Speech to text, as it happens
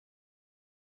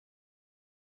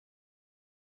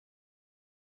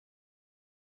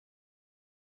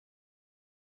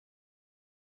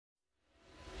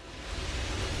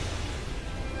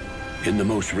in the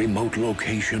most remote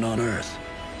location on Earth,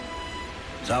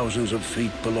 thousands of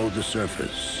feet below the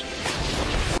surface.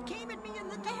 Came at me in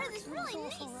the dark. I heard this really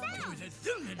neat sound.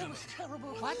 It was terrible.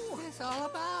 What's this all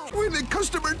about? When the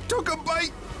customer took a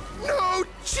bite, no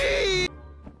cheese!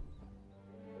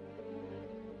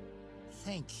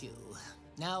 Thank you.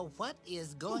 Now, what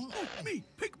is going on? Me!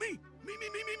 Pick me!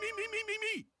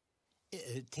 Me!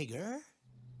 Tigger?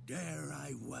 There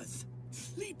I was,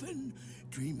 sleeping,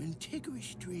 dreaming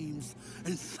tiggerish dreams,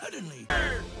 and suddenly...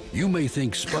 You may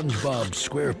think SpongeBob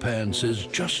SquarePants is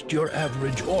just your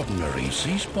average, ordinary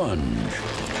sea sponge.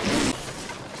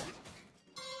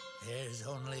 There's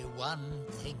only one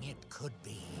thing it could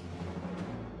be.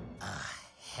 A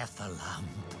heffalump.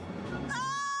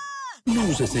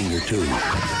 Knows a thing or two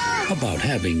about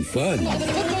having fun.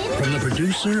 From the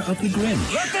producer of The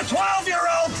Grinch. Let the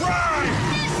 12-year-old try!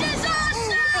 This is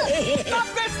awesome! Stop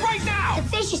this right now! The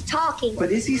fish is talking.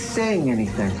 But is he saying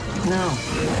anything? No.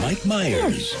 Mike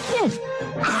Myers.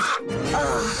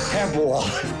 Hairball.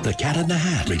 The Cat in the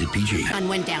Hat. Rated PG. Sun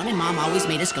went down and Mom always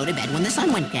made us go to bed when the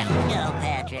sun went down. Oh,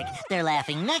 Patrick, they're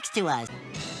laughing next to us.